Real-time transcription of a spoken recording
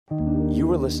You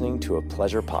were listening to a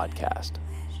Pleasure Podcast.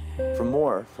 For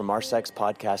more from our Sex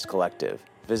Podcast Collective,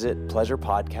 visit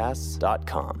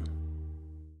pleasurepodcasts.com.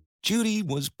 Judy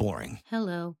was boring.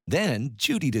 Hello. Then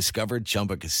Judy discovered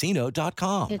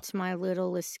ChumbaCasino.com. It's my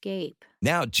little escape.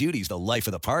 Now Judy's the life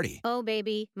of the party. Oh,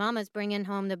 baby, mama's bringing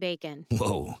home the bacon.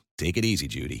 Whoa, take it easy,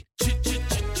 Judy.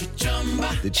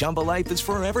 The Chumba life is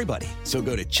for everybody. So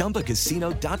go to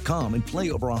ChumbaCasino.com and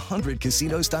play over 100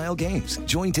 casino-style games.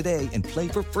 Join today and play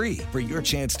for free for your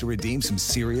chance to redeem some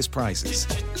serious prizes.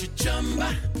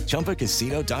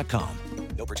 ChumbaCasino.com.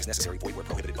 No purchase necessary. Void where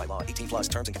prohibited by law. 18 plus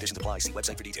terms and conditions apply. See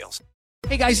website for details.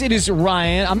 Hey guys, it is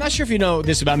Ryan. I'm not sure if you know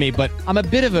this about me, but I'm a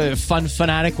bit of a fun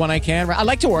fanatic when I can. I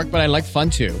like to work, but I like fun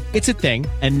too. It's a thing.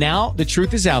 And now the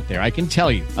truth is out there. I can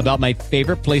tell you about my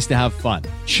favorite place to have fun.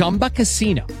 Chumba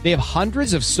Casino. They have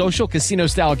hundreds of social casino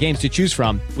style games to choose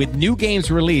from with new games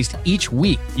released each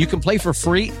week. You can play for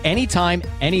free anytime,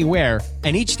 anywhere.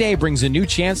 And each day brings a new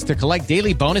chance to collect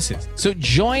daily bonuses. So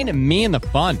join me in the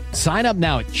fun. Sign up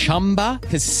now at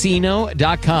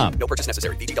ChumbaCasino.com. No purchase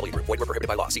necessary. VGW. Void where prohibited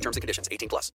by law. See terms and conditions. 18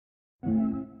 plus.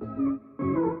 And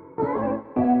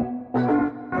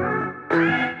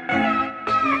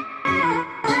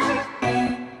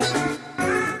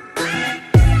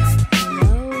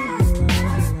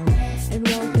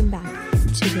welcome back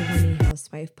to the Horny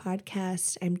Housewife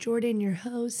Podcast. I'm Jordan, your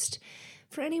host.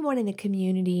 For anyone in the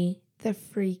community, the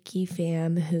freaky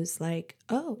fam who's like,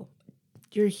 oh,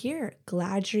 you're here.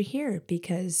 Glad you're here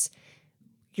because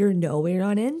you're nowhere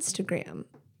on Instagram.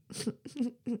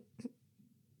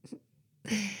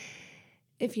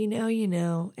 If you know, you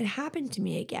know. It happened to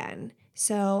me again.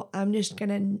 So I'm just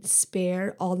going to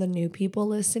spare all the new people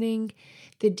listening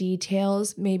the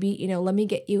details. Maybe, let me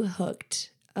get you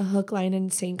hooked. A hook, line,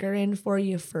 and sinker in for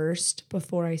you first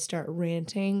before I start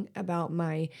ranting about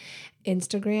my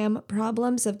Instagram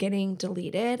problems of getting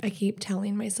deleted. I keep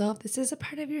telling myself, this is a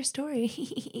part of your story.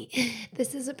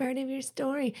 This is a part of your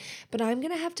story. But I'm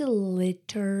going to have to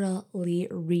literally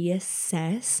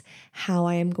reassess how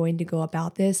I am going to go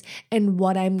about this and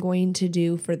what I'm going to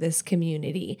do for this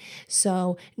community.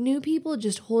 So new people,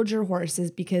 just hold your horses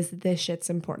because this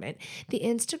shit's important. The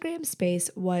Instagram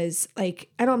space was like,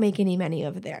 I don't make any money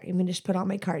over there. I'm going to just put all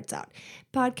my cards out.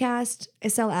 Podcast, I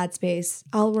sell ad space.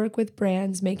 I'll work with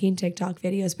brands making TikTok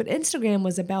videos, but Instagram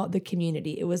was about the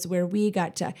community. It was where we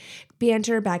got to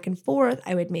banter back and forth.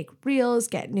 I would make reels,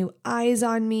 get new eyes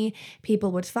on me.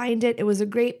 People would find it. It was a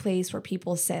great place where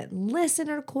people sent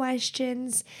listener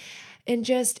questions. And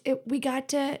we got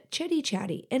to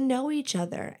chitty-chatty and know each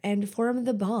other and form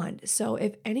the bond. So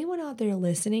if anyone out there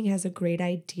listening has a great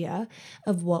idea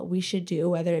of what we should do,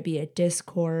 whether it be a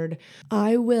Discord,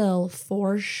 I will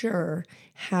for sure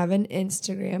have an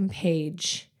Instagram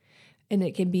page. And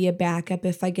it can be a backup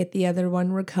if I get the other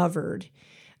one recovered,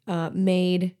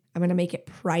 made. I'm going to make it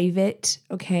private,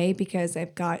 okay? Because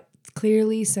I've got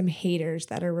clearly some haters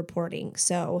that are reporting.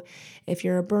 So if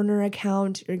you're a burner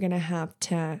account, you're going to have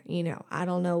to, I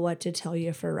don't know what to tell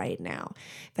you for right now.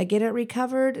 If I get it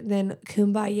recovered, then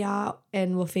kumbaya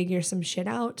and we'll figure some shit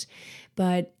out.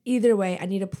 But either way, I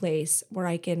need a place where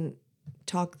I can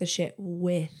talk the shit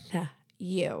with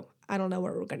you. I don't know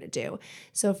what we're going to do.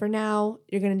 So for now,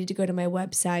 you're going to need to go to my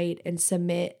website and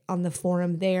submit on the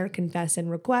forum there, confess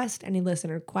and request any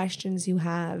listener questions you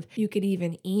have. You could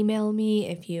even email me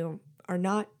if you are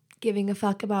not giving a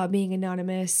fuck about being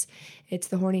anonymous. It's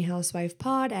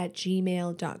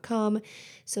thehornyhousewifepod@gmail.com.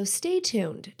 So stay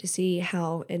tuned to see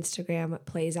how Instagram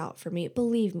plays out for me.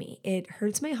 Believe me, it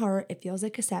hurts my heart. It feels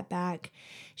like a setback.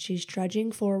 She's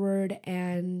trudging forward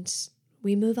and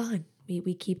we move on.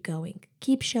 We keep going,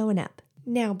 keep showing up.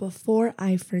 Now, before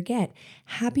I forget,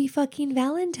 happy fucking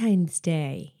Valentine's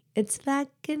Day. It's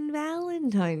fucking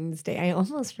Valentine's Day. I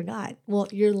almost forgot. Well,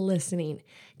 you're listening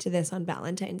to this on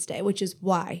Valentine's Day, which is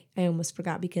why I almost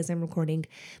forgot because I'm recording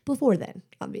before then,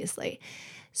 obviously.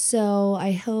 So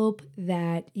I hope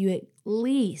that you at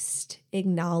least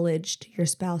acknowledged your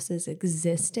spouse's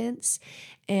existence.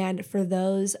 And for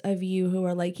those of you who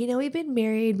are like, we've been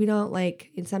married, we don't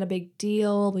it's not a big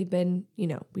deal. We've been,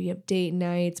 we have date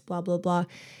nights, blah, blah, blah.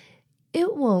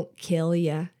 It won't kill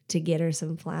you to get her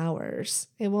some flowers.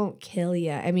 It won't kill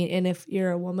you. I mean, and if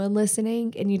you're a woman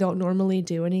listening and you don't normally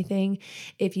do anything,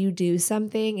 if you do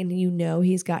something and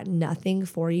he's got nothing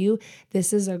for you,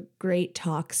 this is a great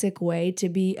toxic way to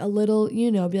be a little,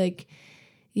 be like,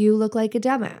 you look like a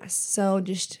dumbass. So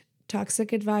just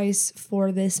toxic advice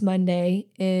for this Monday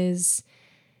is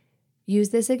use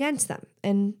this against them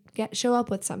and show up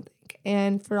with something.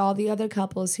 And for all the other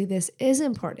couples who this is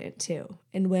important to,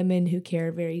 and women who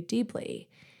care very deeply,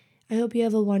 I hope you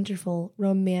have a wonderful,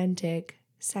 romantic,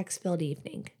 sex-filled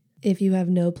evening. If you have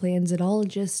no plans at all,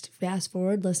 just fast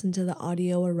forward, listen to the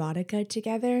audio erotica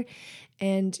together,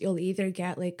 and you'll either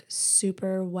get like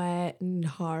super wet and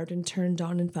hard and turned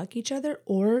on and fuck each other,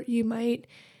 or you might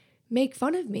make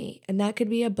fun of me, and that could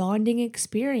be a bonding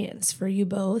experience for you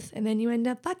both, and then you end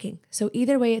up fucking. So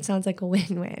either way, it sounds like a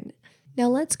win-win. Now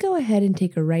let's go ahead and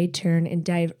take a right turn and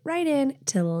dive right in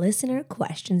to listener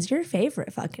questions, your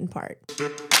favorite fucking part.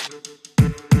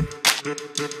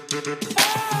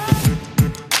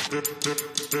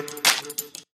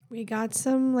 We got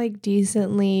some like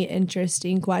decently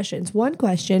interesting questions. One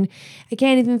question I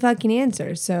can't even fucking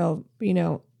answer. So,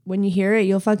 when you hear it,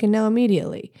 you'll fucking know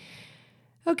immediately.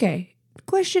 Okay.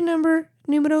 Question numero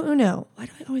uno. Why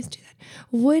do I always do that?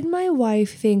 Would my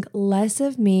wife think less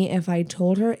of me if I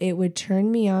told her it would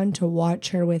turn me on to watch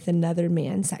her with another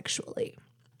man sexually?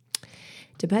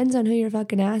 Depends on who you're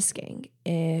fucking asking.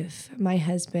 If my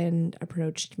husband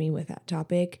approached me with that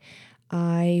topic,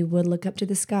 I would look up to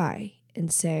the sky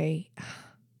and say,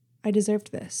 I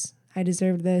deserved this.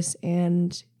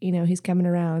 And, he's coming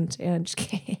around. And just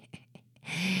kidding.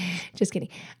 Just kidding.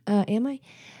 Am I?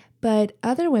 But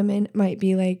other women might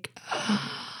be like,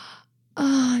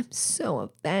 I'm so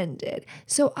offended.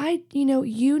 So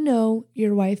you know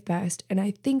your wife best. And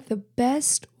I think the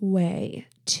best way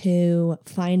to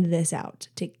find this out,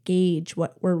 to gauge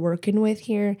what we're working with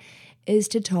here, is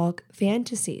to talk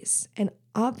fantasies. And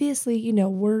obviously,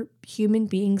 we're human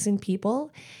beings and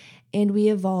people, and we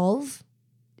evolve,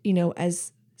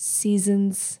 as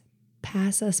seasons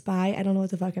pass us by. I don't know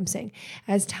what the fuck I'm saying.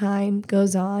 As time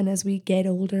goes on, as we get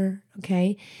older,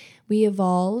 okay, we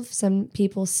evolve. Some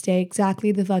people stay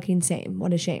exactly the fucking same.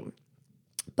 What a shame.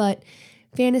 But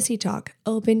fantasy talk,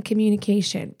 open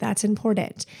communication, that's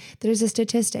important. There's a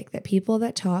statistic that people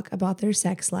that talk about their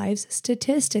sex lives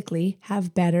statistically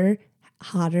have better,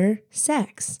 hotter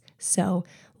sex. So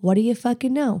what do you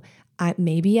fucking know?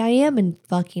 Maybe I am a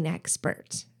fucking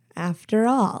expert. After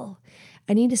all,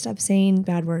 I need to stop saying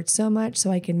bad words so much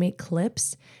so I can make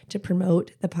clips to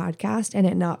promote the podcast and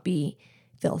it not be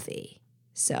filthy.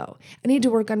 So I need to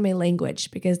work on my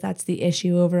language because that's the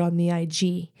issue over on the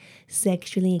IG.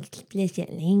 Sexually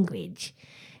explicit language.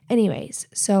 Anyways,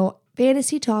 so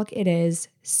fantasy talk it is.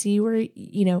 See where,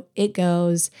 it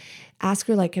goes. Ask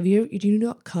her, do you know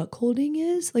what cuckolding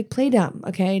is? Play dumb,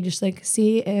 okay? Just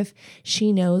see if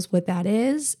she knows what that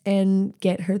is and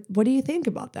get her, what do you think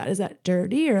about that? Is that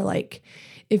dirty? Or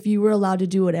if you were allowed to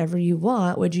do whatever you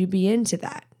want, would you be into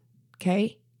that?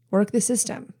 Okay? Work the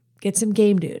system. Get some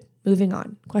game, dude. Moving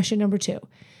on. Question number 2.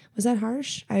 Was that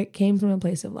harsh? I came from a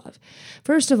place of love.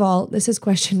 First of all, this is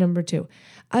question number 2.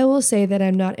 I will say that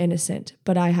I'm not innocent,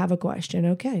 but I have a question,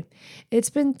 okay? It's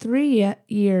been 3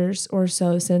 years or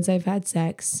so since I've had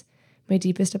sex. My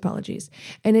deepest apologies.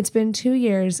 And it's been 2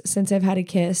 years since I've had a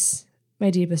kiss. My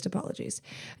deepest apologies.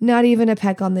 Not even a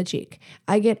peck on the cheek.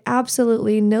 I get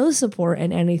absolutely no support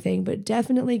in anything, but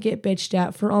definitely get bitched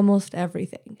at for almost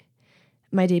everything.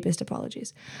 My deepest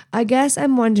apologies. I guess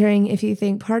I'm wondering if you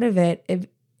think part of it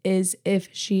is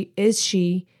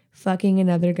she fucking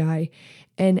another guy,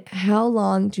 and how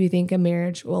long do you think a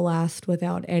marriage will last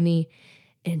without any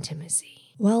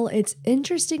intimacy? Well, it's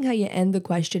interesting how you end the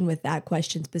question with that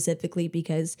question specifically,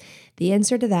 because the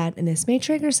answer to that, and this may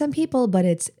trigger some people, but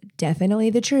it's definitely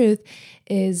the truth,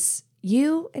 is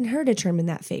you and her determine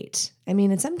that fate. I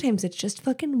mean, and sometimes it's just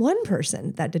fucking one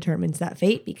person that determines that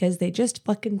fate because they just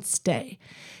fucking stay.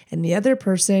 And the other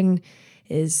person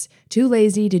is too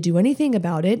lazy to do anything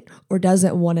about it or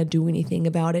doesn't want to do anything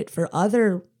about it for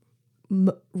other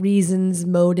reasons,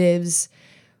 motives,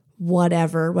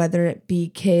 whatever, whether it be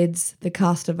kids, the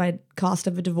cost of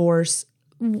a divorce,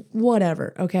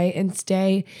 whatever, okay, and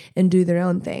stay and do their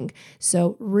own thing.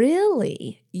 So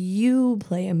really, you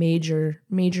play a major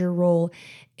role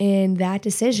in that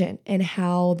decision and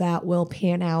how that will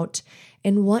pan out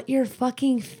and what your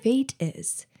fucking fate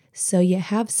is. So you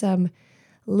have some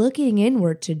looking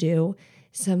inward to do,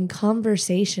 some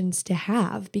conversations to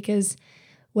have, because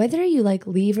whether you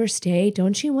leave or stay,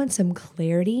 don't you want some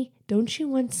clarity? Don't you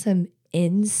want some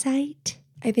insight?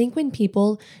 I think when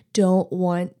people don't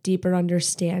want deeper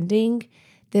understanding,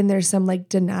 then there's some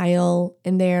denial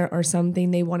in there or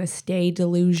something. They want to stay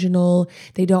delusional.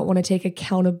 They don't want to take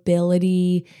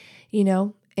accountability,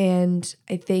 and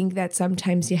I think that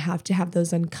sometimes you have to have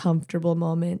those uncomfortable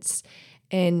moments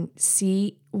and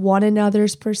see one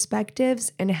another's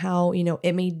perspectives and how,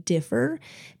 it may differ,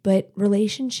 but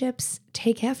relationships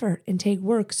take effort and take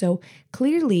work. So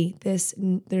clearly there's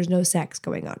no sex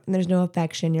going on and there's no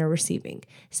affection you're receiving.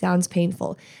 Sounds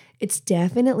painful. It's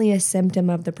definitely a symptom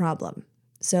of the problem.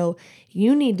 So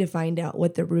you need to find out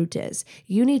what the root is.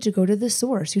 You need to go to the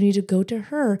source. You need to go to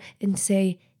her and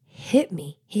say, hit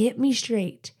me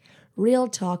straight, real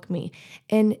talk me,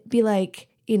 and be like,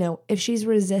 if she's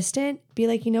resistant, be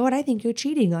like, you know what? I think you're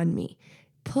cheating on me.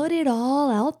 Put it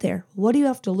all out there. What do you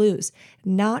have to lose?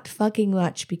 Not fucking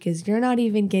much, because you're not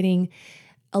even getting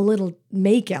a little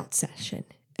makeout session.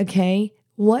 Okay.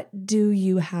 What do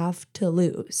you have to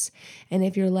lose? And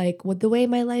if you're like, well, the way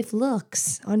my life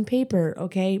looks on paper,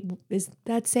 okay, is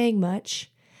that saying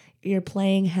much? You're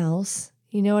playing house.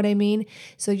 You know what I mean?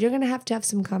 So you're going to have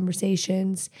some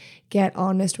conversations, get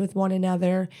honest with one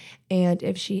another. And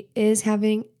if she is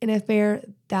having an affair,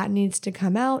 that needs to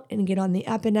come out and get on the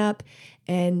up and up.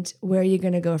 And where are you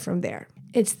going to go from there?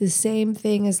 It's the same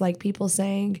thing as like people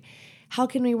saying, how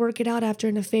can we work it out after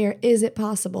an affair? Is it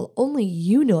possible? Only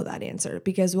you know that answer,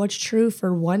 because what's true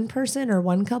for one person or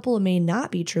one couple may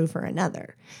not be true for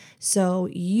another. So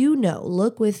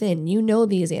look within,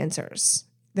 these answers.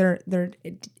 They're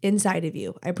inside of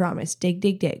you. I promise. Dig,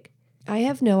 dig, dig. I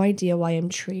have no idea why I'm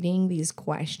treating these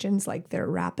questions like they're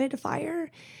rapid fire,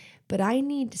 but I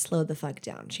need to slow the fuck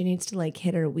down. She needs to like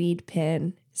hit her weed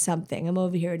pen, something. I'm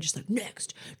over here just like,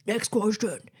 next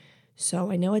question.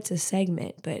 So I know it's a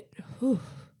segment, but I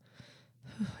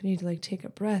need to like take a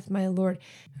breath, my Lord.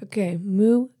 Okay,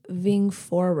 moving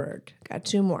forward. Got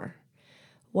 2 more.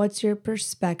 What's your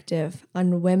perspective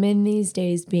on women these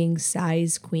days being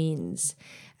size queens?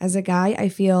 As a guy, I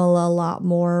feel a lot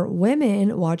more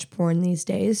women watch porn these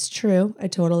days. True, I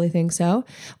totally think so.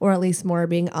 Or at least more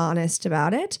being honest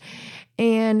about it.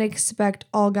 And expect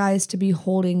all guys to be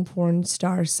holding porn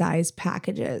star size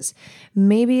packages.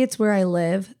 Maybe it's where I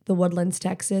live, the Woodlands,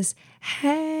 Texas.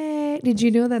 Hey, did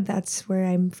you know that that's where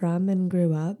I'm from and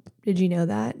grew up? Did you know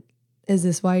that? Is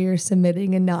this why you're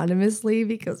submitting anonymously?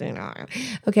 Because you're not.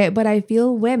 Okay, but I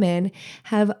feel women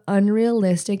have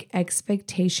unrealistic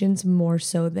expectations more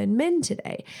so than men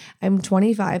today. I'm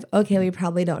 25. Okay, we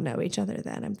probably don't know each other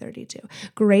then. I'm 32.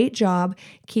 Great job.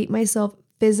 Keep myself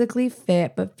physically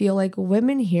fit, but feel like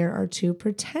women here are too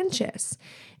pretentious.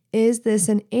 Is this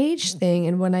an age thing?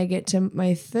 And when I get to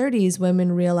my 30s,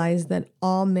 women realize that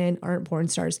all men aren't porn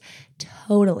stars.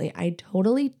 Totally. I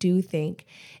totally do think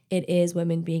it is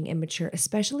women being immature,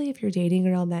 especially if you're dating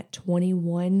around that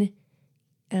 21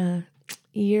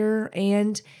 year.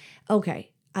 And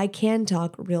okay, I can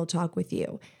talk real talk with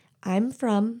you. I'm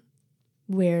from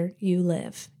where you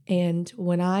live. And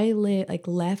when I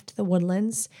left the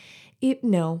Woodlands,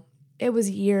 it was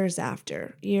years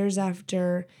after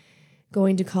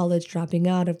going to college, dropping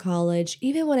out of college.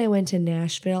 Even when I went to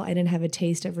Nashville, I didn't have a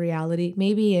taste of reality.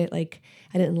 Maybe I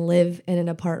didn't live in an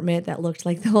apartment that looked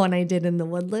like the one I did in the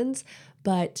Woodlands,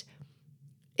 but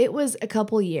it was a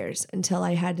couple years until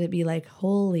I had to be like,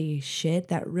 holy shit,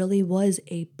 that really was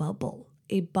a bubble.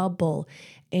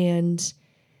 And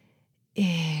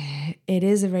it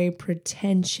is a very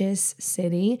pretentious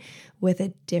city with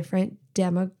a different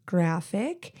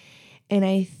demographic. And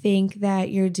I think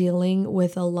that you're dealing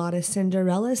with a lot of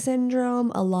Cinderella syndrome,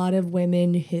 a lot of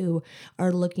women who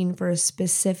are looking for a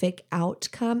specific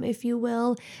outcome, if you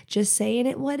will. Just saying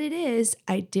it what it is.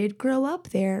 I did grow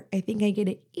up there. I think I get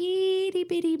an itty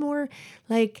bitty more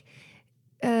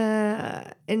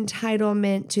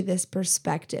entitlement to this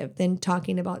perspective than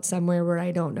talking about somewhere where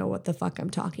I don't know what the fuck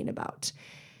I'm talking about.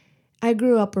 I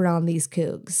grew up around these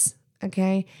cougs.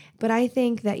 Okay. But I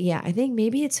think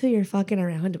maybe it's who you're fucking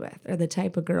around with or the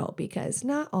type of girl, because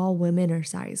not all women are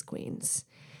size queens.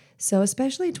 So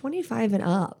especially 25 and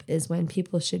up is when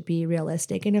people should be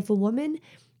realistic. And if a woman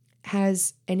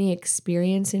has any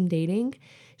experience in dating,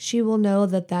 she will know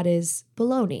that that is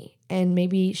baloney. And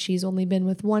maybe she's only been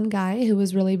with one guy who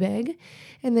was really big,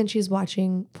 and then she's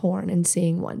watching porn and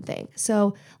seeing one thing.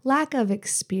 So lack of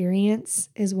experience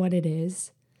is what it is.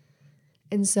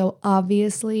 And so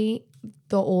obviously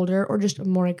the older or just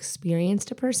more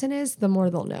experienced a person is, the more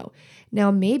they'll know.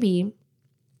 Now, maybe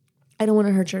I don't want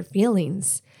to hurt your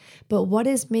feelings, but what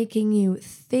is making you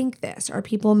think this? Are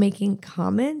people making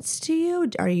comments to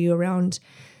you? Are you around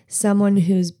someone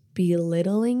who's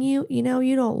belittling you? You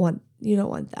don't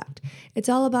want that. It's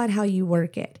all about how you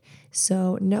work it.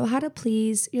 So know how to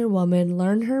please your woman,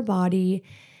 learn her body,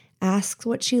 ask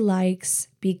what she likes,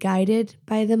 be guided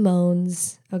by the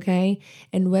moans, okay?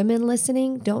 And women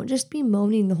listening, don't just be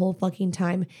moaning the whole fucking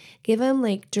time. Give him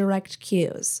direct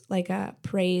cues, like a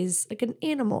praise, like an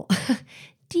animal.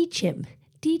 Teach him.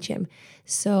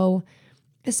 So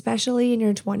especially in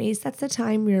your 20s, that's the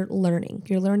time you're learning.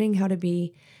 You're learning how to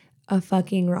be a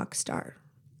fucking rock star,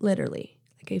 literally.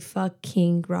 like a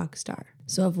fucking rock star.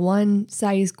 So if one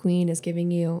size queen is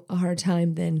giving you a hard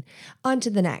time, then on to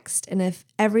the next. And if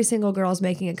every single girl is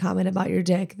making a comment about your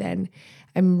dick, then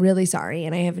I'm really sorry.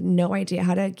 And I have no idea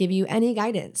how to give you any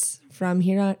guidance from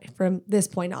this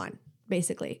point on,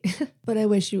 basically. But I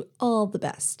wish you all the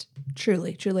best.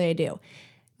 Truly, truly I do.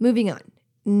 Moving on.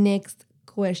 Next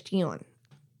question.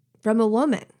 From a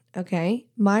woman. Okay.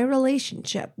 My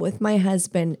relationship with my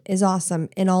husband is awesome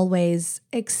in all ways,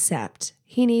 except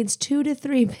he needs 2 to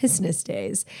 3 business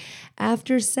days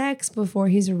after sex before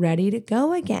he's ready to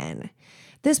go again.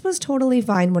 This was totally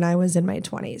fine when I was in my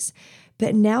 20s,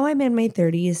 but now I'm in my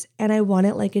 30s and I want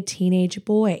it like a teenage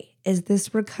boy. Is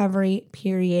this recovery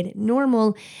period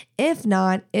normal? If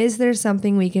not, is there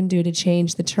something we can do to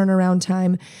change the turnaround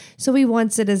time so he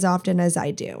wants it as often as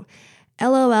I do?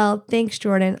 LOL. Thanks,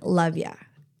 Jordan. Love ya.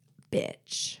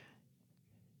 Bitch.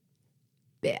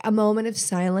 A moment of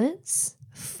silence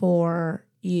for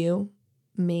you,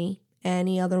 me,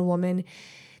 any other woman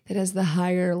that has the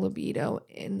higher libido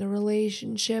in the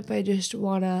relationship. I just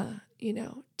want to,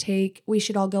 we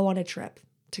should all go on a trip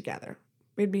together.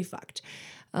 We'd be fucked.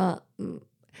 I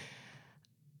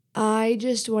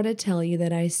just want to tell you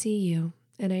that I see you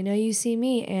and I know you see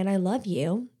me and I love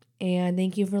you and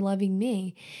thank you for loving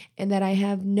me and that I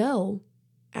have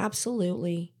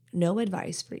absolutely no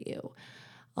advice for you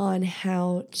on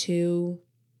how to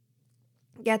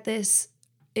get this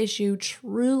issue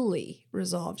truly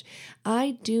resolved.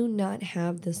 I do not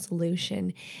have the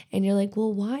solution. And you're like,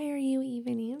 well, why are you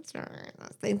even answering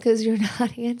this thing? Because you're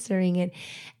not answering it.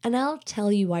 And I'll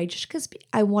tell you why, just because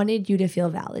I wanted you to feel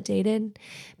validated,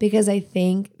 because I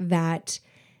think that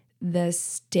the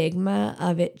stigma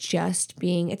of it just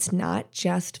being, it's not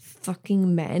just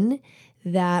fucking men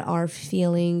that are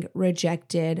feeling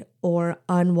rejected or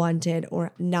unwanted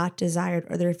or not desired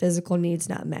or their physical needs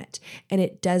not met. And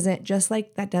it doesn't, just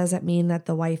like that doesn't mean that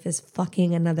the wife is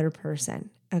fucking another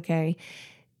person, okay?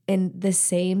 And the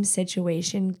same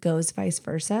situation goes vice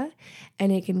versa,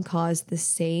 and it can cause the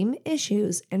same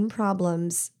issues and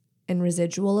problems and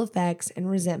residual effects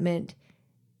and resentment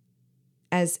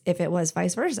as if it was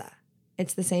vice versa.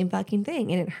 It's the same fucking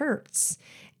thing, and it hurts,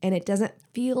 and it doesn't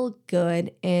feel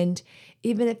good. And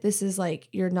even if this is like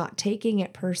you're not taking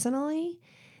it personally,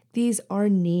 these are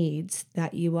needs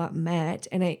that you want met,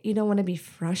 and you don't want to be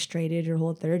frustrated your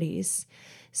whole 30s.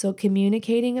 So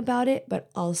communicating about it, but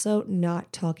also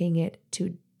not talking it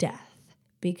to death,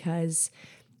 because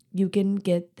you can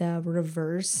get the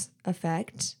reverse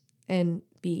effect and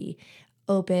be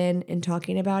open and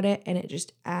talking about it, and it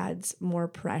just adds more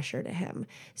pressure to him.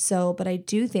 So, but I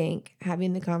do think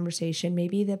having the conversation,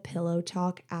 maybe the pillow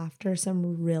talk after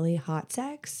some really hot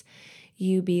sex,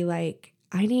 you be like,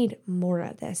 I need more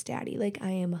of this, daddy. Like, I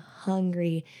am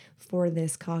hungry for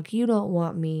this cock. You don't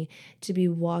want me to be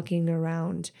walking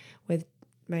around with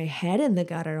my head in the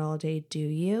gutter all day, do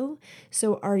you?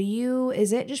 So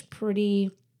is it just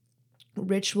pretty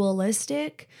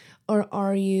ritualistic, or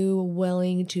are you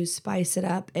willing to spice it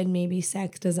up and maybe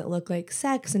sex doesn't look like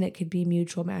sex and it could be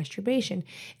mutual masturbation?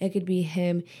 It could be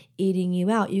him eating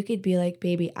you out. You could be like,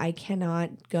 baby, I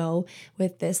cannot go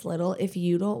with this little if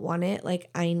you don't want it. Like,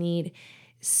 I need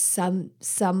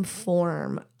some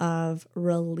form of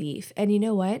relief. And you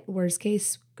know what? Worst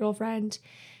case, girlfriend,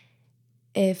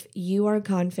 if you are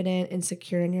confident and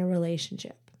secure in your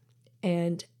relationship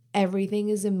and everything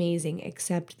is amazing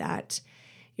except that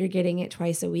you're getting it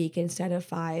twice a week instead of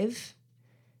 5,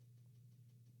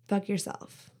 fuck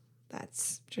yourself.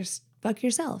 That's just fuck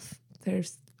yourself.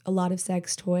 There's a lot of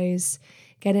sex toys.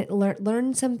 Get it,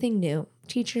 learn something new.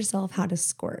 Teach yourself how to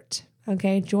squirt.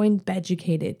 Okay, join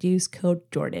Beducated. Use code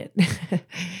Jordan.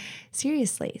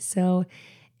 Seriously. So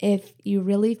if you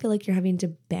really feel like you're having to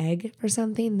beg for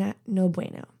something, that no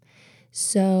bueno.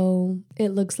 So it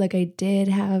looks like I did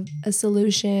have a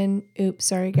solution. Oops,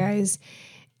 sorry guys.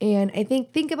 And I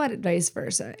think about it vice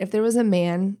versa. If there was a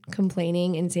man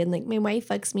complaining and saying like, my wife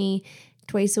fucks me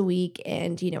twice a week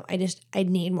and I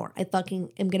need more. I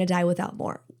fucking am going to die without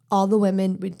more. All the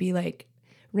women would be like,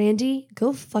 Randy,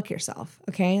 go fuck yourself.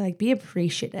 Okay. Like, be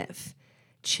appreciative,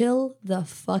 chill the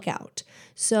fuck out.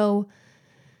 So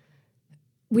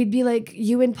we'd be like,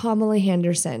 you and Pamela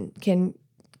Henderson can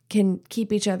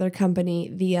keep each other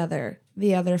company the other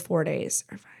 4 days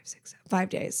or 5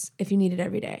 days if you need it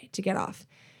every day to get off.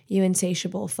 You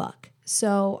insatiable fuck.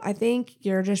 So I think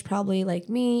you're just probably like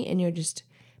me and you're just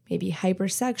maybe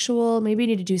hypersexual. Maybe you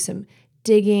need to do some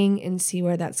digging and see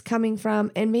where that's coming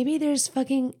from. And maybe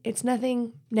it's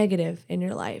nothing negative in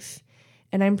your life.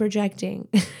 And I'm projecting.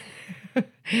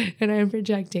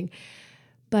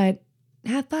 But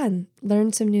have fun.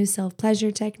 Learn some new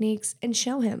self-pleasure techniques and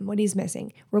show him what he's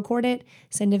missing. Record it,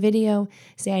 send a video,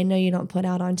 say, I know you don't put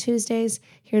out on Tuesdays.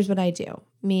 Here's what I do.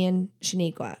 Me and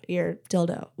Shaniqua, your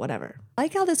dildo, whatever. I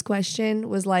like how this question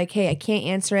was like, hey, I can't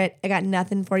answer it. I got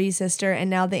nothing for you, sister. And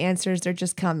now the answers, they're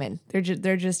just coming.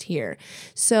 They're just here.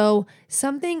 So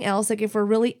something else, like if we're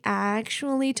really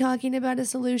actually talking about a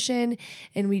solution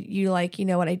and you like, you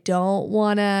know what, I don't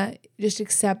want to just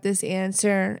accept this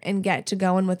answer and get to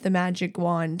going with the magic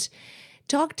wand.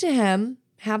 Talk to him.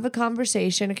 Have a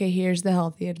conversation. Okay, here's the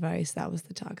healthy advice. That was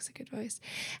the toxic advice.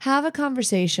 Have a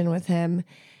conversation with him.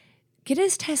 Get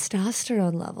his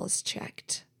testosterone levels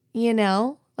checked,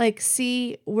 like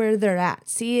see where they're at.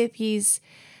 See if he's,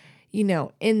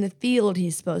 in the field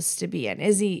he's supposed to be in.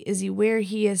 Is he where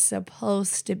he is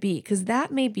supposed to be? Because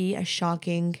that may be a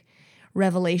shocking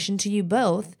revelation to you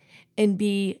both and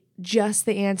be just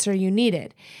the answer you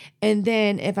needed. And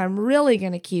then if I'm really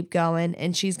going to keep going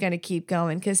and she's going to keep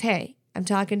going, because, hey, I'm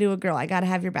talking to a girl. I got to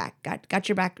have your back. Got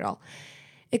your back, girl.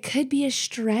 It could be a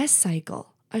stress cycle.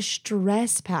 A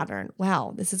stress pattern.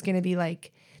 Wow, this is going to be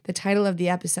like the title of the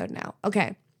episode now.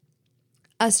 Okay,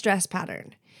 a stress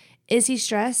pattern. Is he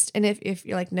stressed? And if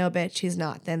you're like, no, bitch, he's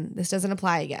not, then this doesn't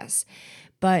apply, I guess.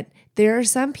 But there are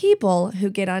some people who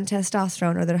get on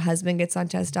testosterone or their husband gets on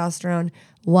testosterone,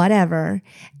 whatever,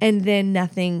 and then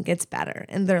nothing gets better.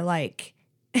 And they're like,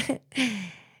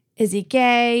 is he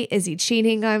gay? Is he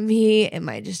cheating on me? Am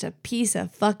I just a piece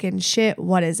of fucking shit?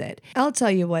 What is it? I'll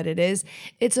tell you what it is.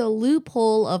 It's a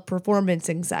loophole of performance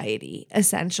anxiety,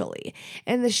 essentially.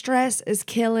 And the stress is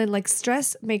killing. Like,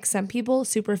 stress makes some people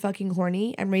super fucking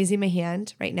horny. I'm raising my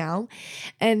hand right now.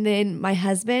 And then my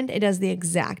husband, it does the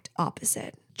exact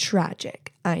opposite.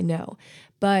 Tragic, I know.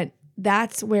 But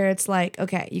that's where it's like,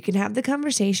 okay, you can have the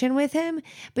conversation with him,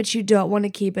 but you don't want to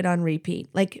keep it on repeat.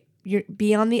 Like,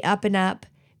 be on the up and up.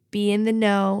 Be in the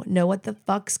know what the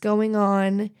fuck's going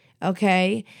on,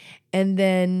 okay? And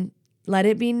then let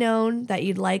it be known that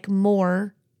you'd like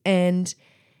more. And,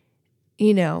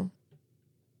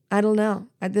 I don't know.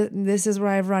 This is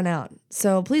where I've run out.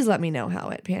 So please let me know how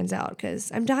it pans out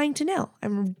because I'm dying to know.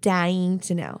 I'm dying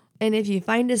to know. And if you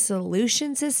find a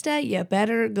solution, sister, you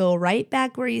better go right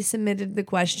back where you submitted the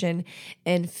question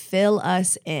and fill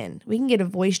us in. We can get a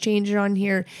voice changer on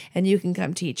here and you can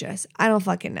come teach us. I don't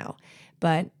fucking know.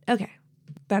 But okay,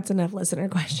 that's enough listener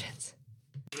questions.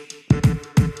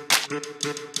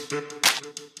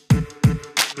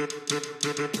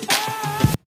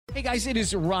 Hey guys, it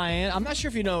is Ryan. I'm not sure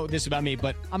if you know this about me,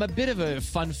 but I'm a bit of a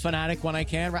fun fanatic when I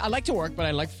can. I like to work, but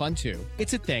I like fun too.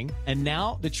 It's a thing. And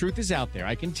now the truth is out there.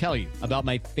 I can tell you about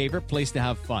my favorite place to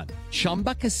have fun.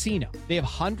 Chumba Casino. They have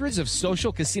hundreds of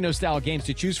social casino style games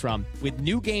to choose from with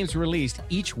new games released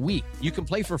each week. You can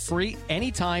play for free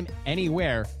anytime,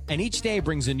 anywhere. And each day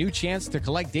brings a new chance to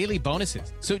collect daily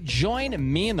bonuses. So join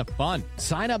me in the fun.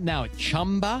 Sign up now at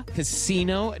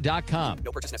ChumbaCasino.com.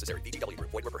 No purchase necessary. VGW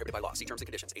Group. Void where prohibited by law. See terms and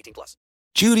conditions. 18+.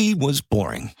 Judy was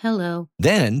boring. Hello.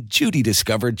 Then Judy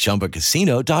discovered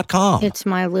ChumbaCasino.com. It's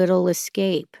my little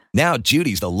escape. Now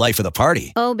Judy's the life of the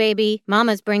party. Oh, baby,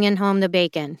 mama's bringing home the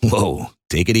bacon. Whoa,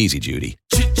 take it easy, Judy.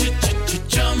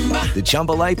 The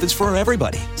Chumba life is for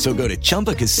everybody. So go to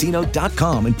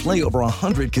ChumbaCasino.com and play over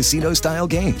 100 casino-style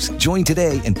games. Join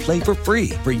today and play for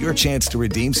free for your chance to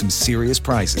redeem some serious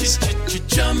prizes.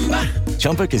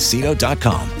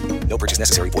 ChumbaCasino.com. No purchase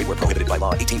necessary. Void where prohibited by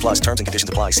law. 18+. Terms and conditions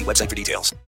apply. See website for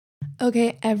details.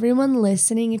 Okay, everyone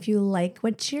listening, if you like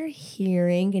what you're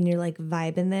hearing and you're like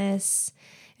vibing this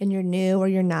and you're new or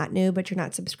you're not new, but you're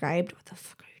not subscribed, what the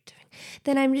fuck are you doing?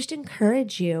 Then I'm just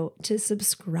encourage you to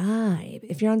subscribe.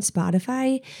 If you're on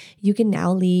Spotify, you can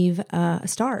now leave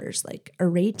stars, like a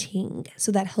rating.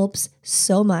 So that helps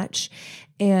so much.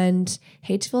 And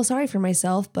hate to feel sorry for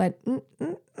myself, but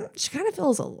she kind of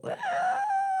feels a little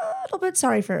bit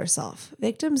sorry for herself.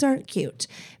 Victims aren't cute,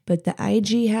 but the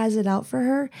IG has it out for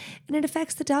her and it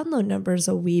affects the download numbers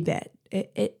a wee bit.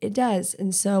 It does.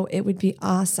 And so it would be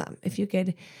awesome if you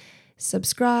could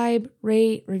subscribe,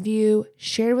 rate, review,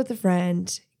 share with a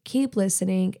friend, keep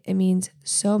listening. It means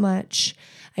so much.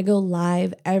 I go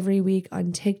live every week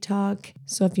on TikTok.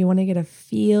 So if you want to get a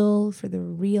feel for the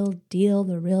real deal,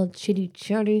 the real chitty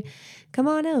chitty, come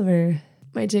on over.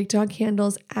 My TikTok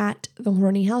handle's at The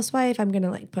Horny Housewife. I'm going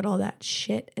to put all that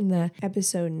shit in the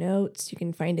episode notes. You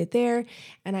can find it there.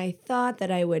 And I thought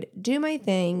that I would do my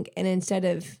thing. And instead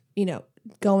of,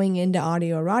 going into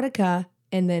audio erotica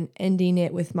and then ending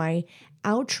it with my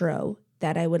outro,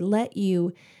 that I would let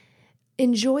you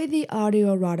enjoy the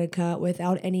audio erotica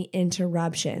without any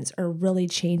interruptions or really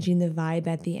changing the vibe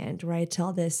at the end where I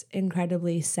tell this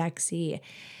incredibly sexy,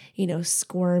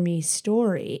 squirmy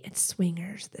story. It's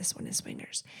swingers. This one is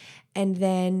swingers. And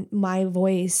then my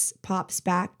voice pops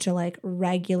back to like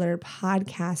regular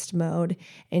podcast mode.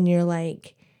 And you're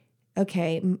like,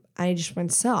 okay, I just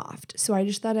went soft. So I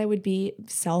just thought I would be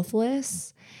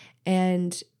selfless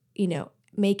and,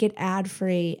 make it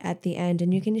ad-free at the end,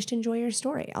 and you can just enjoy your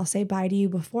story. I'll say bye to you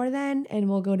before then, and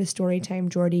we'll go to Storytime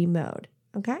Jordy mode,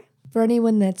 okay? For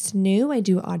anyone that's new, I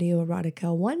do audio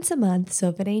erotica once a month, so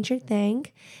if it ain't your thing,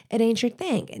 it ain't your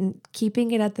thing. And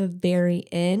keeping it at the very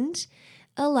end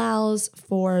allows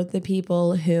for the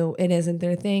people who it isn't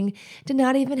their thing to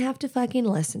not even have to fucking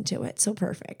listen to it. So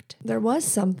perfect. There was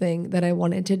something that I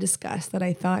wanted to discuss that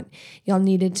I thought y'all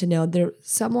needed to know.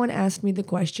 Someone asked me the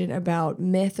question about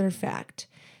myth or fact.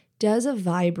 Does a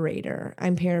vibrator,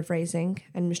 I'm paraphrasing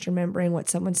and just remembering what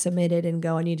someone submitted and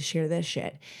go, I need to share this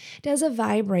shit. Does a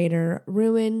vibrator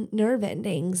ruin nerve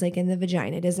endings like in the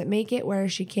vagina? Does it make it where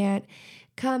she can't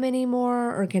come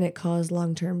anymore, or can it cause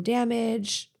long-term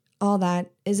damage? All that.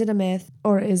 Is it a myth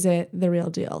or is it the real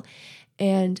deal?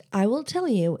 And I will tell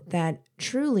you that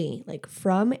truly, like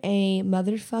from a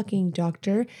motherfucking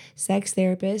doctor, sex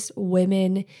therapist,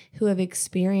 women who have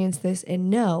experienced this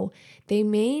and know, they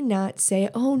may not say,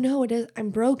 oh no, I'm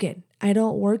broken, I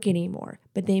don't work anymore.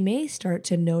 But they may start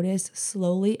to notice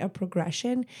slowly a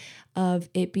progression of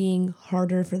it being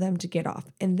harder for them to get off.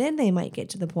 And then they might get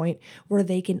to the point where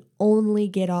they can only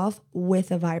get off with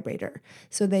a vibrator.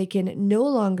 So they can no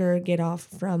longer get off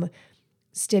from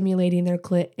stimulating their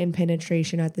clit and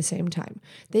penetration at the same time.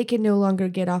 They can no longer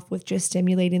get off with just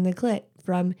stimulating the clit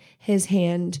from his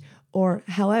hand or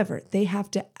however. They have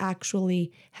to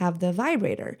actually have the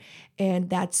vibrator. And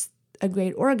that's a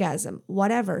great orgasm,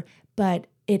 whatever. But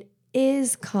it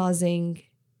is causing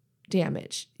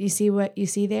damage. You see what you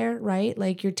see there, right?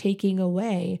 Like you're taking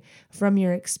away from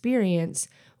your experience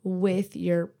with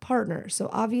your partner. So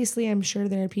obviously, I'm sure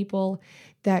there are people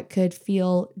that could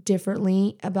feel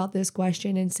differently about this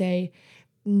question and say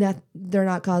they're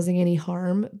not causing any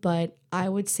harm. But I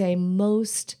would say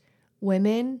most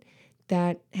women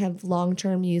that have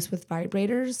long-term use with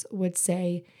vibrators would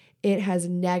say it has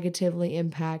negatively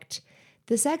impacted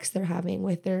the sex they're having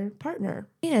with their partner.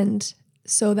 And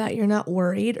so that you're not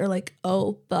worried or like,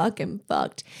 oh, fuck, I'm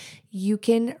fucked, you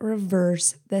can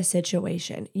reverse the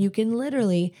situation. You can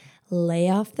literally lay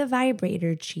off the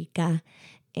vibrator, chica,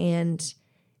 and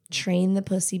train the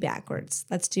pussy backwards.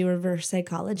 Let's do reverse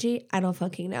psychology. I don't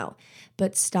fucking know.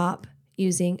 But stop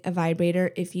using a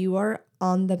vibrator. If you are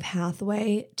on the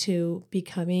pathway to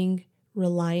becoming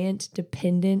reliant,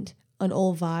 dependent on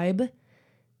old vibe,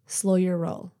 slow your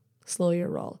roll. Slow your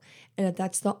roll. And if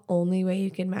that's the only way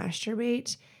you can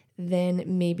masturbate, then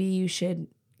maybe you should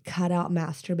cut out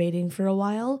masturbating for a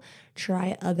while,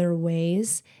 try other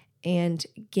ways, and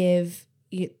give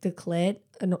the clit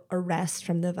a rest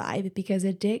from the vibe, because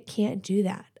a dick can't do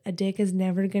that. A dick is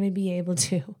never going to be able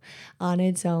to, on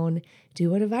its own, do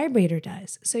what a vibrator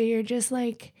does. So you're just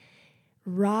like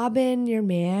robbing your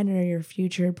man or your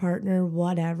future partner,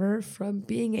 whatever, from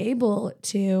being able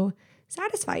to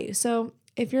satisfy you. So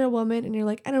if you're a woman and you're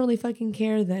like, I don't really fucking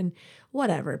care, then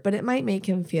whatever. But it might make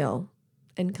him feel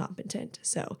incompetent.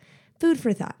 So food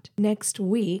for thought. Next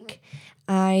week,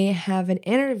 I have an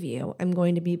interview I'm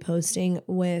going to be posting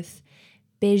with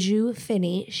Bijou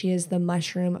Finney. She is the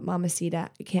mushroom mamacita.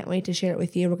 I can't wait to share it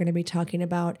with you. We're going to be talking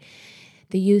about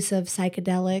the use of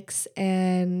psychedelics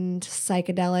and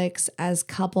psychedelics as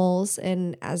couples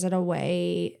and as a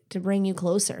way to bring you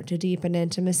closer to deepen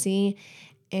intimacy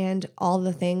and all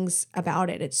the things about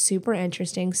it. It's super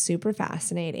interesting, super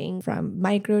fascinating, from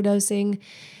microdosing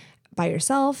by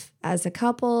yourself, as a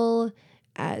couple,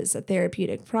 as a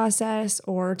therapeutic process,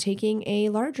 or taking a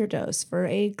larger dose for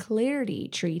a clarity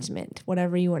treatment,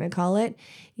 whatever you want to call it.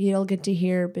 You'll get to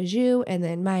hear Bijou and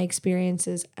then my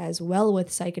experiences as well with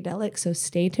psychedelics, so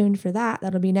stay tuned for that.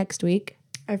 That'll be next week.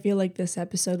 I feel like this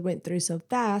episode went through so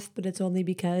fast, but it's only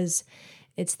because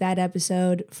it's that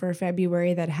episode for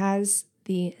February that has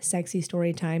the sexy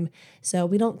story time, so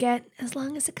we don't get as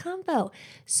long as a combo.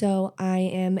 So I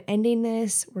am ending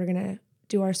this. We're gonna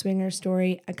do our swinger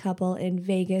story. A couple in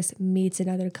Vegas meets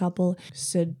another couple,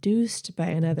 seduced by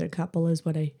another couple is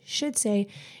what I should say.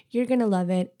 You're gonna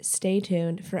love it. Stay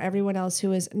tuned. For everyone else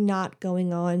who is not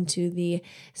going on to the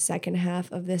second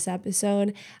half of this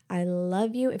episode, I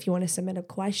love you. If you want to submit a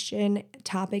question,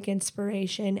 topic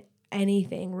inspiration,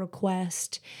 anything,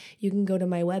 request, you can go to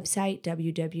my website,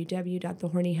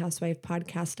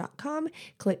 www.thehornyhousewifepodcast.com,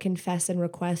 click confess and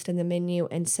request in the menu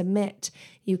and submit.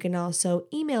 You can also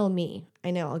email me.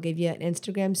 I know I'll give you an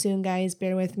Instagram soon, guys.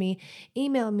 Bear with me.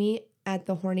 Email me at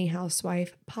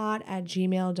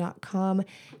thehornyhousewifepod@gmail.com.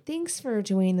 Thanks for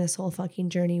doing this whole fucking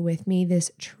journey with me.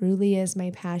 This truly is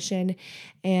my passion.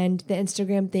 And the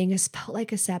Instagram thing has felt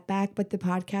like a setback, but the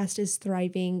podcast is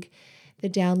thriving. The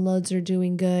downloads are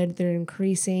doing good. They're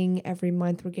increasing every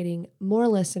month. We're getting more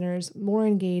listeners, more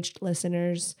engaged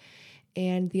listeners,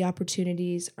 and the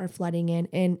opportunities are flooding in.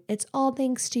 And it's all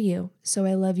thanks to you. So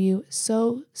I love you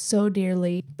so, so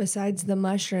dearly. Besides the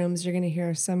mushrooms, you're going to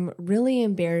hear some really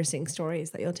embarrassing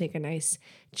stories that you'll take a nice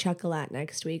chuckle at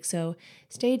next week. So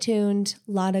stay tuned.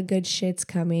 A lot of good shit's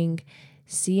coming.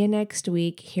 See you next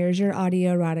week. Here's your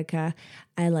audio erotica.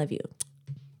 I love you.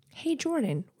 Hey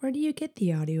Jordan, where do you get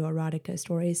the audio erotica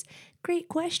stories? Great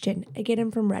question. I get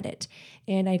them from Reddit,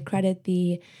 and I credit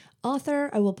the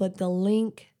author. I will put the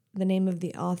link, the name of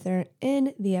the author,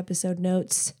 in the episode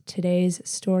notes. Today's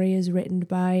story is written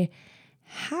by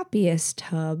Happiest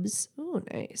Hubs. Oh,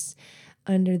 nice.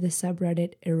 Under the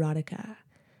subreddit Erotica.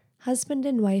 Husband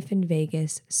and wife in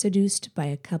Vegas seduced by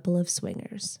a couple of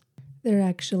swingers. There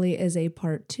actually is a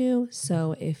part 2,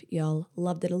 so if y'all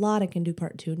loved it a lot, I can do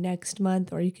part 2 next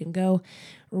month, or you can go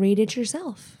read it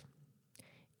yourself.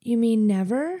 You mean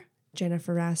never?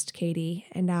 Jennifer asked Katie,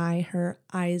 and I, her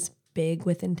eyes big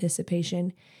with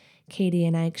anticipation. Katie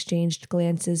and I exchanged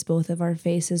glances, both of our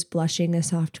faces blushing a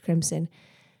soft crimson.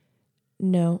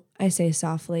 No, I say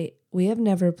softly, we have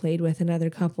never played with another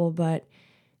couple, but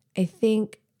I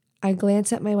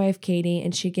glance at my wife Katie,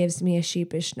 and she gives me a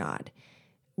sheepish nod.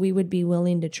 We would be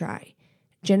willing to try.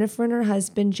 Jennifer and her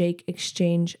husband Jake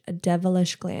exchanged a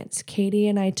devilish glance. Katie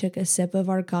and I took a sip of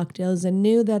our cocktails and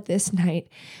knew that this night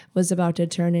was about to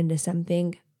turn into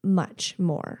something much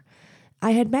more.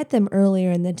 I had met them earlier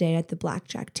in the day at the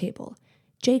blackjack table.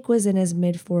 Jake was in his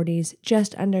mid-40s,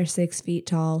 just under 6 feet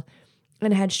tall,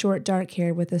 and had short dark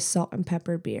hair with a salt and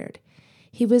pepper beard.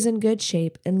 He was in good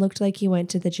shape and looked like he went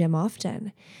to the gym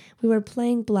often. We were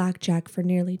playing blackjack for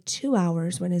nearly 2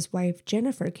 hours when his wife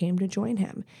Jennifer came to join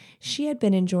him. She had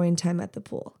been enjoying time at the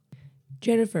pool.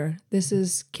 Jennifer, this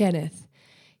is Kenneth.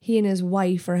 He and his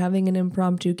wife are having an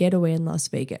impromptu getaway in Las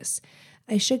Vegas.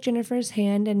 I shook Jennifer's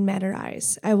hand and met her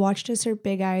eyes. I watched as her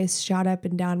big eyes shot up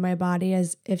and down my body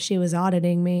as if she was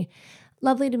auditing me.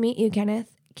 Lovely to meet you,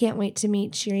 Kenneth. Can't wait to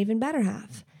meet your even better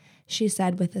half, she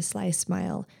said with a sly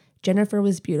smile. Jennifer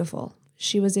was beautiful.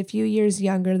 She was a few years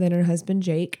younger than her husband,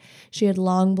 Jake. She had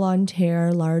long blonde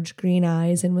hair, large green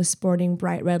eyes, and was sporting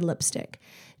bright red lipstick.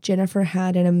 Jennifer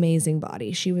had an amazing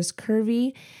body. She was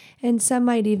curvy, and some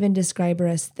might even describe her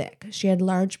as thick. She had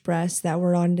large breasts that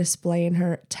were on display in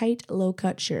her tight,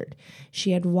 low-cut shirt.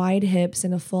 She had wide hips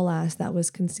and a full ass that was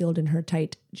concealed in her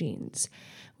tight jeans.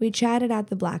 We chatted at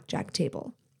the blackjack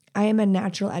table. I am a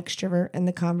natural extrovert, and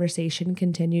the conversation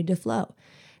continued to flow.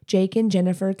 Jake and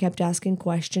Jennifer kept asking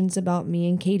questions about me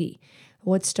and Katie.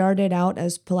 What started out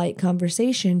as polite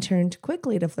conversation turned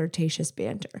quickly to flirtatious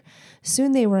banter.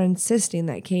 Soon they were insisting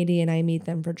that Katie and I meet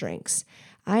them for drinks.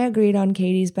 I agreed on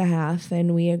Katie's behalf,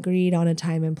 and we agreed on a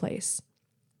time and place.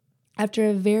 After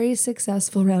a very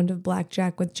successful round of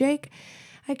blackjack with Jake,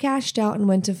 I cashed out and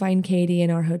went to find Katie in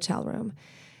our hotel room.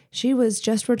 She was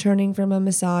just returning from a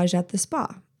massage at the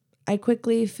spa. I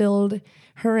quickly filled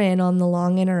her in on the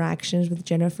long interactions with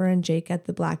Jennifer and Jake at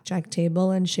the blackjack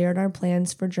table and shared our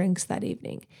plans for drinks that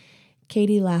evening.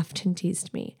 Katie laughed and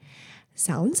teased me.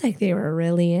 Sounds like they were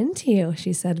really into you,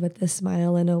 she said with a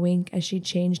smile and a wink as she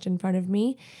changed in front of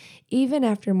me. Even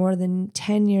after more than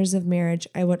 10 years of marriage,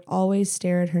 I would always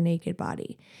stare at her naked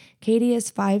body. Katie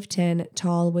is 5'10",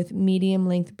 tall with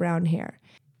medium-length brown hair.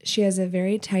 She has a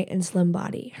very tight and slim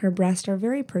body. Her breasts are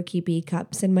very perky B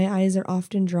cups, and my eyes are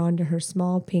often drawn to her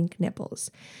small pink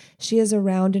nipples. She has a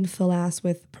round and full ass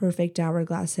with perfect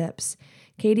hourglass hips.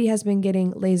 Katie has been getting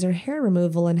laser hair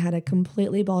removal and had a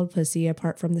completely bald pussy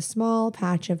apart from the small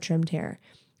patch of trimmed hair.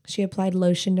 She applied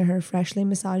lotion to her freshly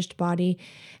massaged body,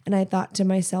 and I thought to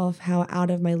myself how out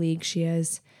of my league she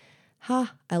is.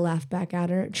 Ha, I laughed back at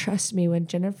her. Trust me, when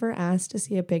Jennifer asked to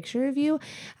see a picture of you,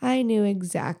 I knew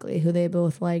exactly who they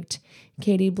both liked.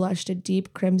 Katie blushed a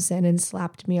deep crimson and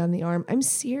slapped me on the arm. I'm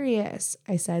serious,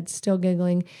 I said, still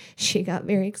giggling. She got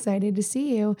very excited to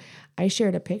see you. I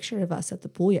shared a picture of us at the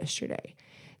pool yesterday.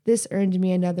 This earned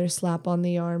me another slap on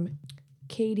the arm.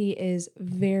 Katie is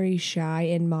very shy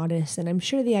and modest, and I'm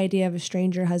sure the idea of a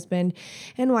stranger husband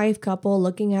and wife couple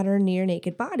looking at her near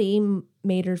naked body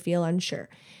made her feel unsure.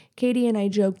 Katie and I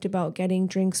joked about getting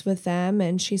drinks with them,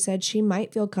 and she said she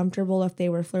might feel comfortable if they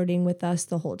were flirting with us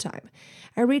the whole time.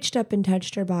 I reached up and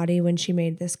touched her body when she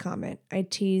made this comment. I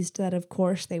teased that of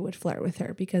course they would flirt with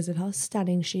her because of how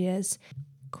stunning she is.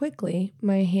 Quickly,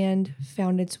 my hand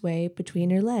found its way between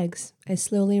her legs. I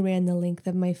slowly ran the length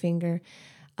of my finger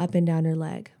up and down her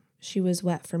leg. She was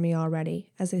wet for me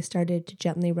already. As I started to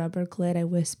gently rub her clit, I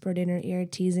whispered in her ear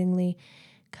teasingly,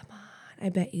 "Come on, I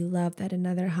bet you love that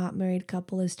another hot married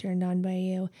couple is turned on by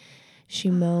you." She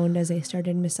moaned as I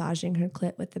started massaging her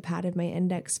clit with the pad of my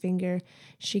index finger.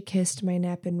 She kissed my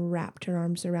neck and wrapped her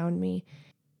arms around me.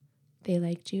 "They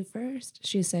liked you first,"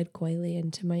 she said coyly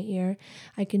into my ear.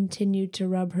 I continued to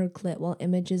rub her clit while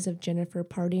images of Jennifer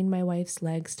parting my wife's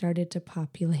legs started to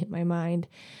populate my mind.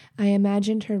 I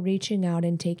imagined her reaching out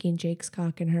and taking Jake's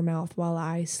cock in her mouth while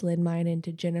I slid mine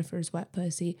into Jennifer's wet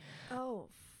pussy. "Oh,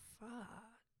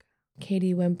 fuck,"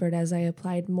 Katie whimpered as I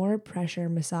applied more pressure,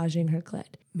 massaging her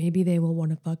clit. "Maybe they will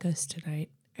want to fuck us tonight,"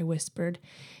 I whispered.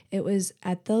 It was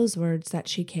at those words that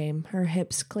she came. Her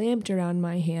hips clamped around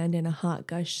my hand and a hot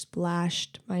gush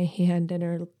splashed my hand and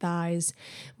her thighs.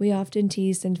 We often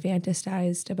teased and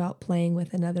fantasized about playing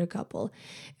with another couple.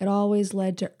 It always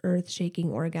led to earth-shaking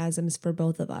orgasms for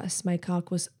both of us. My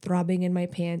cock was throbbing in my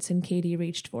pants and Katie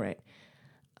reached for it.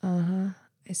 "Uh-huh,"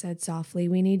 I said softly.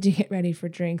 "We need to get ready for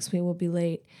drinks. We will be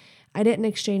late." I didn't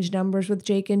exchange numbers with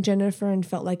Jake and Jennifer and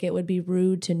felt like it would be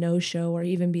rude to no-show or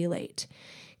even be late.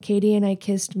 Katie and I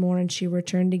kissed more and she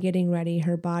returned to getting ready,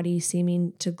 her body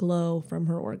seeming to glow from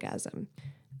her orgasm.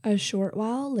 A short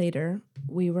while later,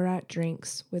 we were at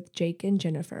drinks with Jake and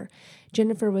Jennifer.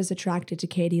 Jennifer was attracted to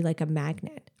Katie like a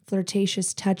magnet.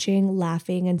 Flirtatious touching,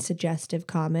 laughing, and suggestive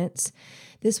comments.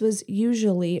 This was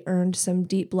usually earned some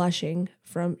deep blushing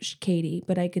from Katie,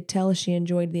 but I could tell she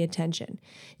enjoyed the attention.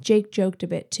 Jake joked a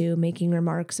bit too, making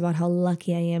remarks about how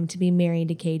lucky I am to be married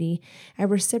to Katie. I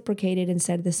reciprocated and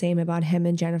said the same about him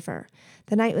and Jennifer.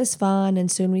 The night was fun, and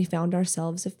soon we found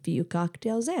ourselves a few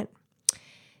cocktails in.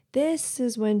 This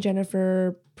is when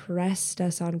Jennifer pressed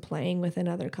us on playing with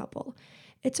another couple.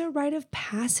 "It's a rite of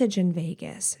passage in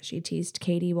Vegas," she teased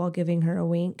Katie while giving her a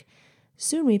wink.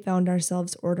 Soon we found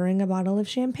ourselves ordering a bottle of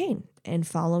champagne and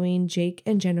following Jake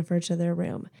and Jennifer to their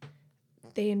room.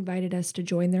 They invited us to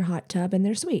join their hot tub in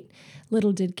their suite.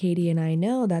 Little did Katie and I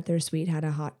know that their suite had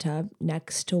a hot tub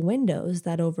next to windows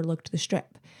that overlooked the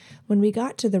strip. When we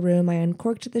got to the room, I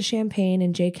uncorked the champagne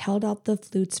and Jake held out the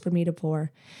flutes for me to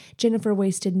pour. Jennifer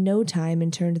wasted no time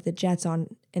and turned the jets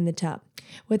on in the tub.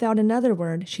 Without another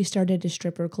word, she started to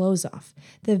strip her clothes off.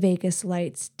 The Vegas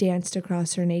lights danced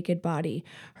across her naked body.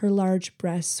 Her large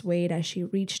breasts swayed as she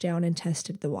reached down and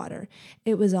tested the water.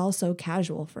 It was all so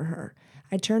casual for her.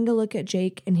 I turned to look at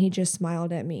Jake, and he just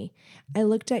smiled at me. I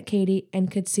looked at Katie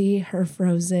and could see her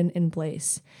frozen in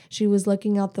place. She was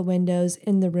looking out the windows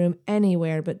in the room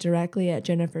anywhere but directly at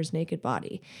Jennifer's naked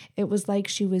body. It was like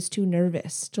she was too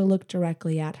nervous to look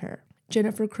directly at her.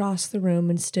 Jennifer crossed the room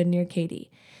and stood near Katie.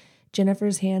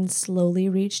 Jennifer's hand slowly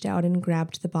reached out and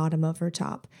grabbed the bottom of her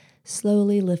top,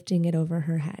 slowly lifting it over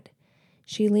her head.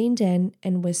 She leaned in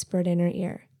and whispered in her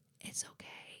ear, "It's okay."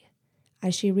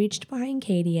 As she reached behind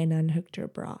Katie and unhooked her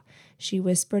bra, she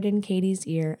whispered in Katie's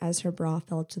ear as her bra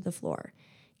fell to the floor.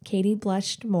 Katie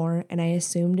blushed more, and I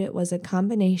assumed it was a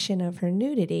combination of her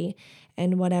nudity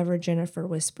and whatever Jennifer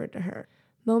whispered to her.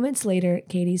 Moments later,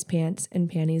 Katie's pants and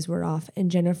panties were off,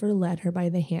 and Jennifer led her by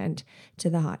the hand to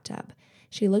the hot tub.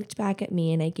 She looked back at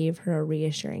me, and I gave her a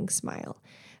reassuring smile.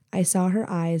 I saw her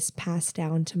eyes pass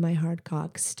down to my hard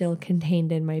cock, still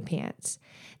contained in my pants.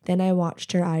 Then I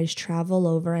watched her eyes travel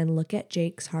over and look at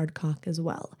Jake's hard cock as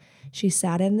well. She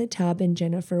sat in the tub, and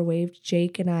Jennifer waved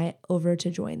Jake and I over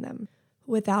to join them.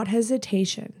 Without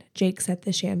hesitation, Jake set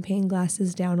the champagne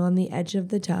glasses down on the edge of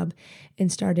the tub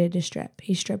and started to strip.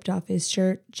 He stripped off his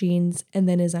shirt, jeans, and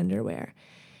then his underwear.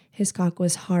 His cock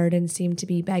was hard and seemed to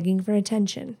be begging for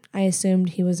attention. I assumed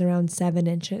he was around 7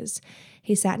 inches.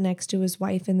 He sat next to his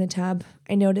wife in the tub.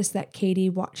 I noticed that Katie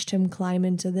watched him climb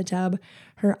into the tub,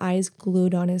 her eyes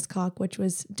glued on his cock, which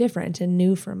was different and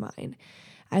new for mine.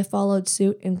 I followed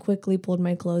suit and quickly pulled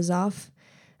my clothes off.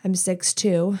 I'm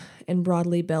 6'2" and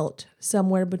broadly built,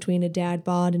 somewhere between a dad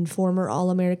bod and former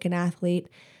All-American athlete.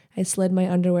 I slid my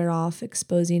underwear off,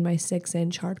 exposing my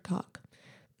 6-inch hard cock.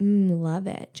 Love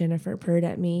it," Jennifer purred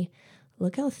at me.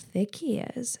 "Look how thick he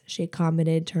is," she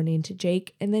commented, turning to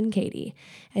Jake and then Katie.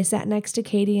 I sat next to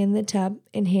Katie in the tub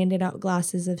and handed out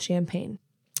glasses of champagne.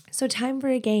 "So time for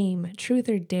a game, truth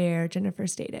or dare," Jennifer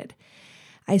stated.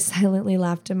 I silently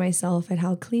laughed to myself at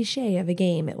how cliche of a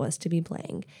game it was to be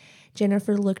playing.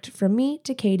 Jennifer looked from me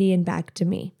to Katie and back to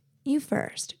me. "You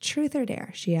first, truth or dare?"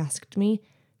 she asked me.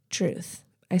 "Truth,"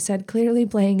 I said, clearly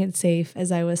playing it safe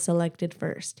as I was selected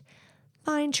first.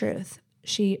 "Fine, truth."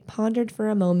 She pondered for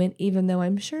a moment, even though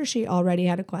I'm sure she already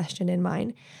had a question in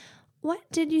mind. "What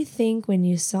did you think when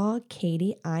you saw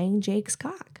Katie eyeing Jake's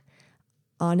cock?"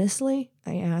 "Honestly?"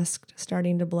 I asked,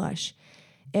 starting to blush.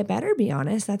 It better be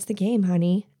honest. That's the game,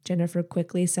 honey, Jennifer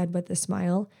quickly said with a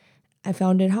smile. I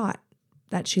found it hot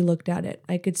that she looked at it.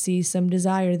 I could see some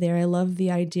desire there. I loved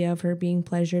the idea of her being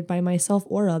pleasured by myself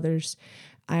or others.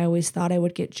 I always thought I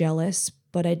would get jealous,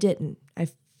 but I didn't. I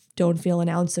don't feel an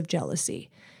ounce of jealousy.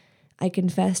 I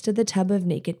confessed to the tub of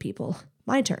naked people.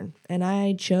 My turn, and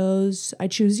I choose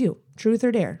you. Truth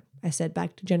or dare, I said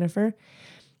back to Jennifer.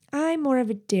 I'm more of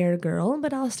a dare girl,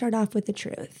 but I'll start off with the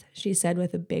truth, she said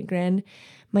with a big grin.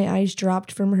 My eyes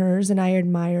dropped from hers, and I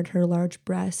admired her large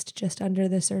breast just under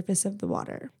the surface of the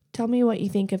water. Tell me what you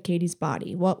think of Katie's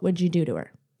body. What would you do to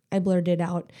her? I blurted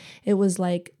out. It was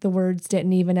like the words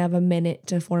didn't even have a minute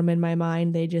to form in my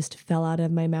mind. They just fell out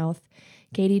of my mouth.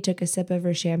 Katie took a sip of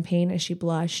her champagne as she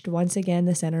blushed, once again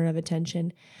the center of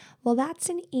attention. Well, that's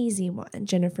an easy one,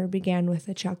 Jennifer began with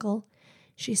a chuckle.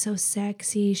 She's so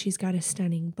sexy. She's got a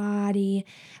stunning body.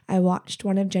 I watched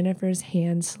one of Jennifer's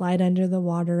hands slide under the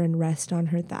water and rest on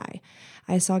her thigh.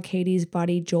 I saw Katie's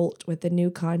body jolt with the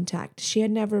new contact. She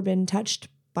had never been touched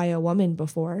by a woman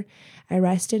before. I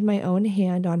rested my own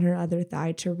hand on her other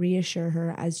thigh to reassure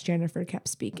her as Jennifer kept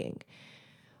speaking.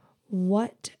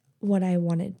 What would I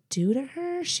want to do to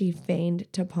her? She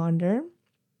feigned to ponder.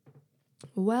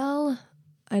 Well,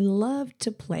 I'd love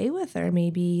to play with her,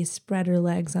 maybe spread her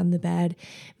legs on the bed,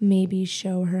 maybe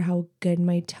show her how good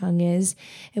my tongue is.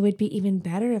 It would be even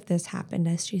better if this happened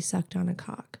as she sucked on a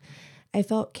cock. I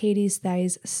felt Katie's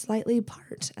thighs slightly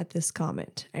part at this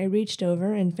comment. I reached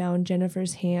over and found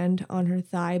Jennifer's hand on her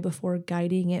thigh before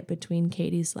guiding it between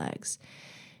Katie's legs.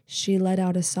 She let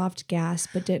out a soft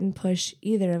gasp but didn't push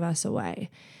either of us away.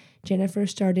 Jennifer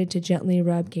started to gently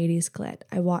rub Katie's clit.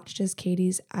 I watched as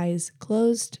Katie's eyes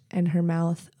closed and her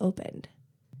mouth opened.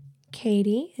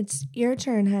 Katie, it's your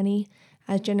turn, honey.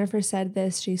 As Jennifer said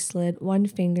this, she slid one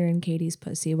finger in Katie's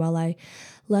pussy while I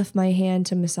left my hand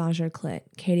to massage her clit.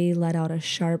 Katie let out a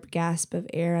sharp gasp of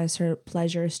air as her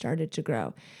pleasure started to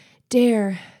grow.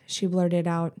 Dare, she blurted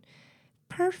out.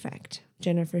 Perfect,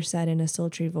 Jennifer said in a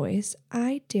sultry voice.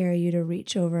 I dare you to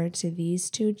reach over to these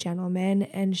two gentlemen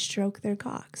and stroke their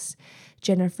cocks.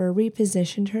 Jennifer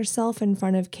repositioned herself in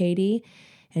front of Katie,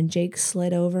 and Jake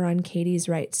slid over on Katie's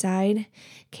right side.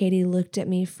 Katie looked at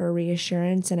me for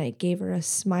reassurance, and I gave her a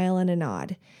smile and a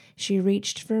nod. She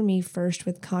reached for me first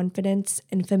with confidence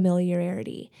and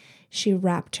familiarity. She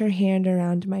wrapped her hand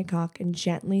around my cock and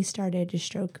gently started to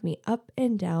stroke me up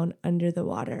and down under the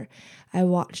water. I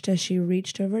watched as she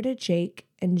reached over to Jake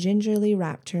and gingerly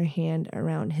wrapped her hand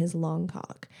around his long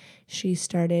cock. She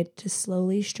started to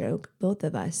slowly stroke both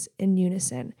of us in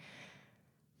unison.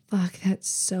 Fuck, that's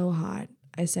so hot,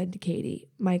 I said to Katie,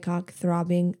 my cock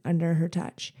throbbing under her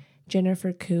touch.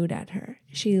 Jennifer cooed at her.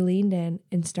 She leaned in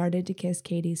and started to kiss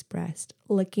Katie's breast,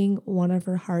 licking one of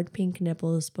her hard pink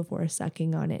nipples before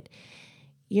sucking on it.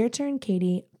 Your turn,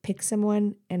 Katie. Pick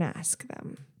someone and ask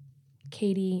them.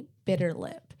 Katie bit her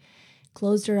lip,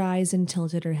 closed her eyes, and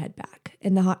tilted her head back.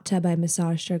 In the hot tub, I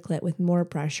massaged her clit with more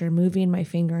pressure, moving my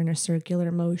finger in a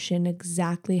circular motion,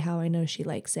 exactly how I know she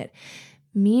likes it.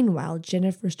 Meanwhile,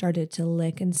 Jennifer started to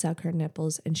lick and suck her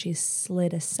nipples, and she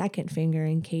slid a second finger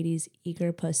in Katie's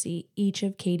eager pussy. Each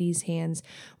of Katie's hands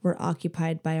were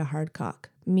occupied by a hard cock,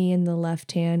 me in the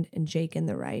left hand and Jake in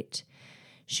the right.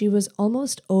 She was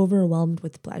almost overwhelmed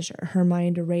with pleasure. Her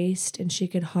mind raced, and she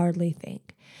could hardly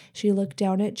think. She looked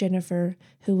down at Jennifer,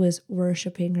 who was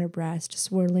worshiping her breast,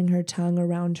 swirling her tongue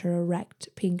around her erect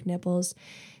pink nipples.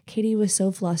 Katie was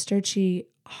so flustered she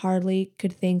hardly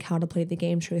could think how to play the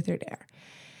game Truth or Dare.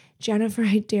 Jennifer,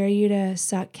 I dare you to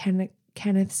suck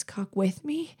Kenneth's cock with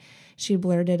me, she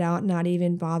blurted out, not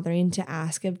even bothering to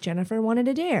ask if Jennifer wanted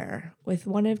a dare. With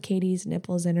one of Katie's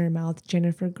nipples in her mouth,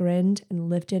 Jennifer grinned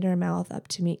and lifted her mouth up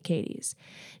to meet Katie's.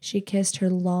 She kissed her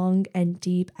long and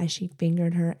deep as she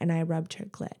fingered her, and I rubbed her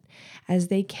clit. As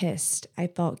they kissed, I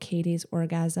felt Katie's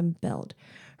orgasm build.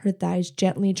 Her thighs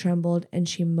gently trembled, and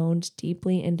she moaned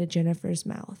deeply into Jennifer's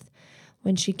mouth.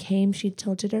 When she came, she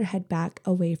tilted her head back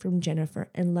away from Jennifer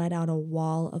and let out a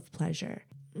wall of pleasure.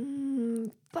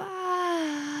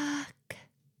 Fuck.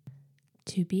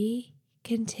 To be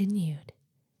continued.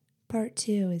 Part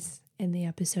 2 is in the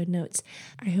episode notes.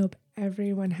 I hope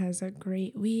everyone has a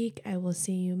great week. I will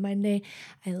see you Monday.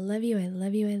 I love you. I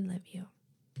love you. I love you.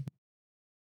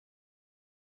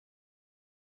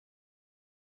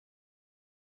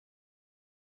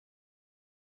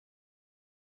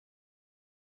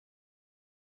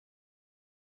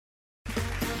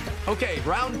 Okay,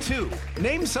 round 2.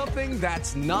 Name something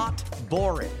that's not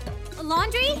boring. A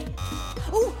laundry?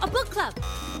 Ooh, a book club.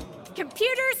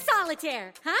 Computer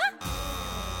solitaire, huh?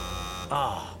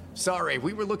 Ah, sorry,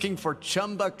 we were looking for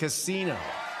Chumba Casino.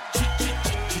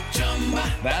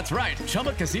 That's right.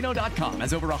 ChumbaCasino.com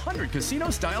has over 100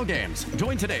 casino-style games.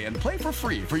 Join today and play for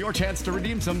free for your chance to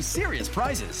redeem some serious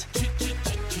prizes.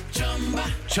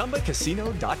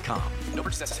 ChumbaCasino.com. No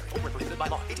purchase necessary. Void where prohibited by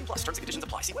law. 18 plus terms and conditions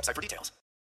apply. See website for details.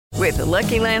 With the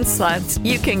Lucky Land Slots,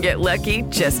 you can get lucky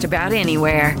just about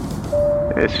anywhere.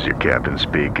 This is your captain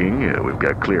speaking. We've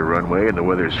got clear runway and the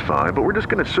weather's fine, but we're just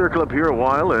going to circle up here a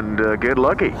while and get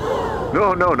lucky.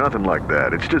 No, nothing like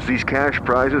that. It's just these cash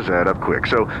prizes add up quick.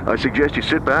 So I suggest you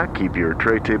sit back, keep your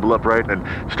tray table upright, and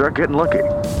start getting lucky.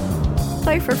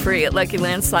 Play for free at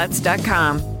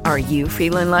LuckyLandSlots.com. Are you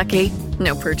feeling lucky?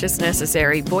 No purchase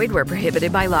necessary. Void where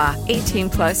prohibited by law. 18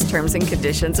 plus terms and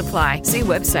conditions apply. See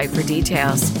website for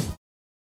details.